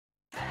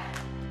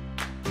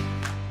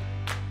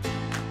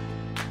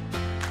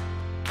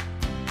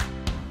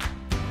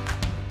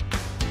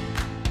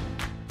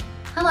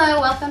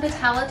Hello, welcome to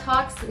Tala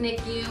Talks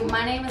NICU.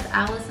 My name is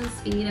Allison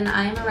and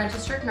I am a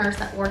registered nurse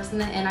that works in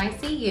the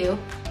NICU.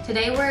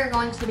 Today we're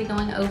going to be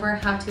going over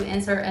how to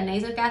insert a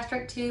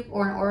nasogastric tube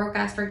or an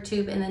orogastric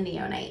tube in the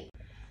neonate.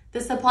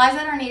 The supplies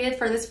that are needed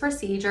for this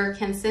procedure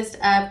consist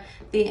of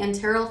the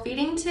enteral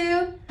feeding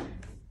tube,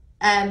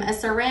 a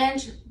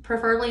syringe,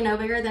 preferably no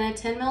bigger than a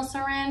 10 ml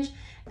syringe,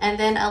 and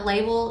then a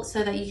label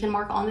so that you can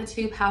mark on the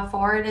tube how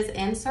far it is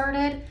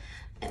inserted,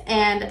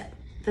 and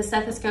the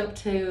stethoscope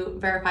to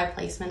verify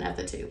placement of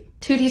the tube.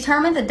 To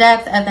determine the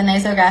depth of the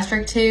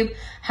nasogastric tube,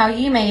 how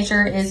you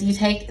measure is you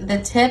take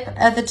the tip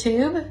of the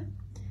tube,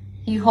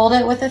 you hold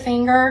it with a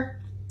finger,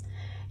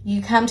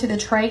 you come to the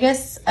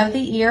tragus of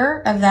the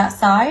ear of that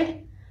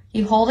side,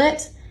 you hold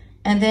it,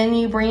 and then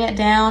you bring it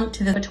down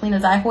to between the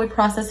xiphoid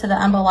process to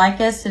the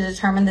umbilicus to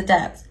determine the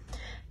depth.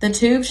 The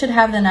tube should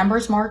have the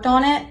numbers marked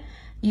on it.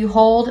 You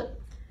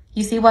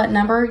see what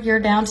number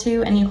you're down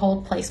to, and you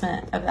hold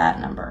placement of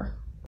that number.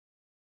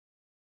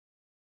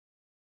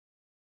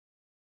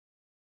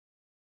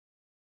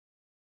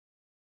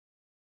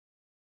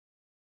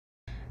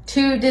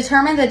 To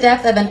determine the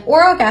depth of an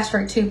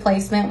orogastric tube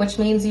placement, which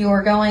means you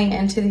are going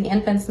into the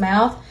infant's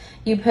mouth,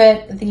 you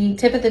put the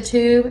tip of the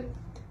tube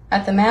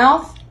at the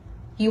mouth,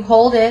 you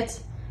hold it,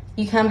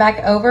 you come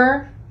back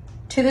over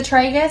to the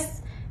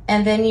tragus,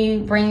 and then you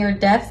bring your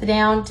depth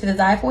down to the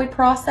xiphoid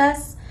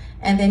process,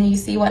 and then you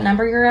see what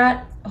number you're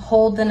at.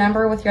 Hold the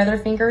number with your other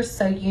fingers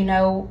so you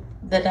know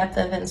the depth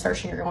of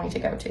insertion you're going to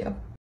go to.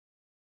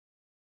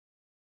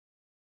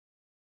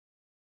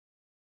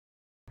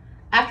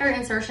 After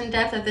insertion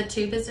depth of the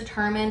tube is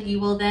determined, you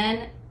will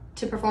then,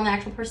 to perform the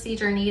actual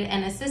procedure, need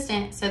an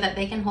assistant so that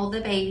they can hold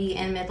the baby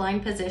in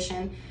midline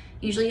position.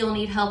 Usually you'll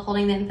need help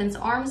holding the infant's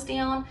arms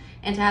down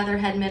and to have their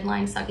head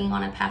midline sucking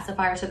on a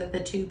pacifier so that the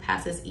tube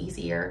passes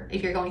easier.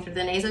 If you're going through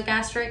the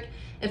nasogastric,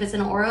 if it's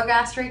an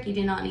orogastric, you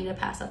do not need a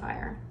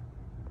pacifier.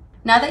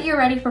 Now that you're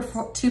ready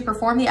to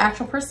perform the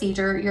actual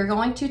procedure, you're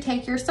going to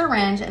take your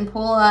syringe and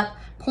pull up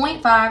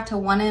 0.5 to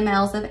 1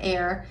 mL of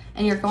air,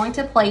 and you're going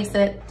to place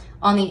it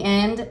on the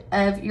end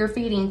of your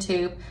feeding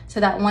tube so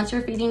that once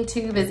your feeding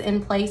tube is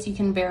in place, you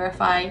can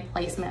verify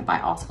placement by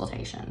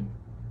auscultation.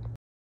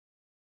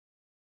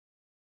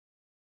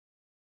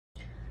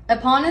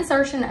 Upon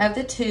insertion of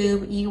the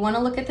tube, you want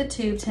to look at the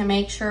tube to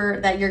make sure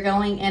that you're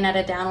going in at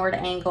a downward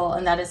angle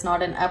and that is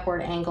not an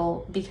upward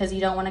angle, because you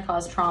don't want to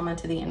cause trauma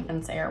to the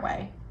infant's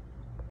airway.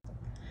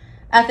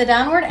 At the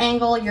downward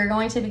angle, you're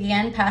going to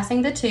begin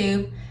passing the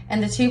tube,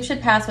 and the tube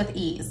should pass with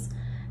ease.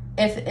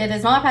 If it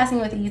is not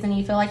passing with ease and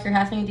you feel like you're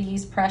having to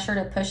use pressure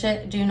to push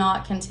it, do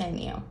not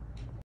continue.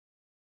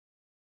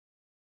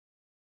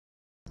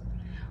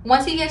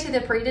 Once you get to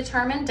the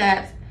predetermined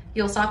depth,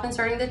 you'll stop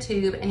inserting the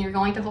tube and you're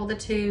going to hold the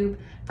tube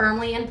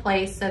firmly in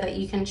place so that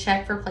you can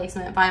check for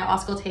placement via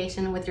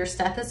auscultation with your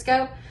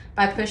stethoscope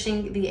by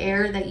pushing the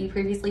air that you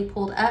previously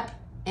pulled up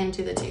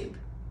into the tube.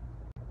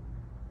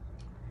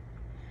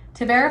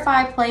 To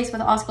verify place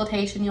with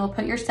auscultation, you'll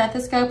put your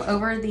stethoscope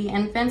over the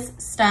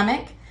infant's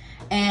stomach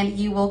and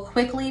you will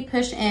quickly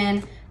push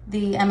in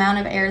the amount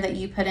of air that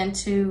you put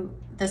into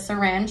the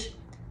syringe,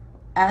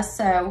 as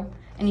so,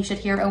 and you should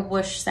hear a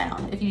whoosh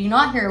sound. If you do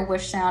not hear a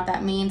whoosh sound,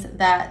 that means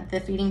that the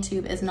feeding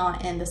tube is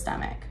not in the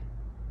stomach.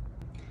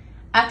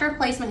 After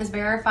placement is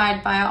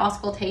verified via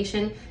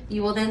auscultation,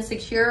 you will then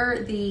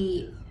secure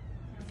the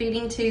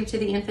feeding tube to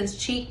the infant's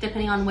cheek,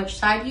 depending on which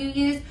side you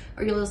use,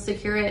 or you'll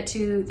secure it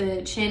to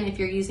the chin if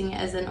you're using it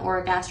as an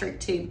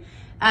orogastric tube.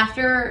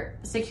 After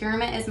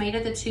securement is made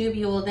of the tube,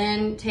 you will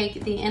then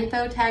take the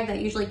info tag that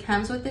usually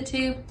comes with the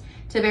tube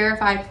to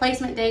verify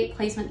placement date,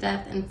 placement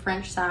depth, and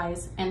French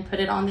size, and put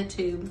it on the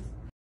tube.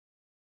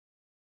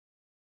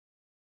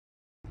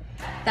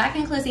 That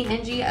concludes the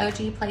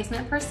NG/OG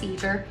placement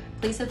procedure.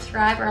 Please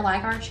subscribe or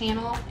like our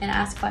channel and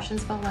ask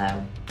questions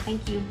below.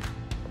 Thank you.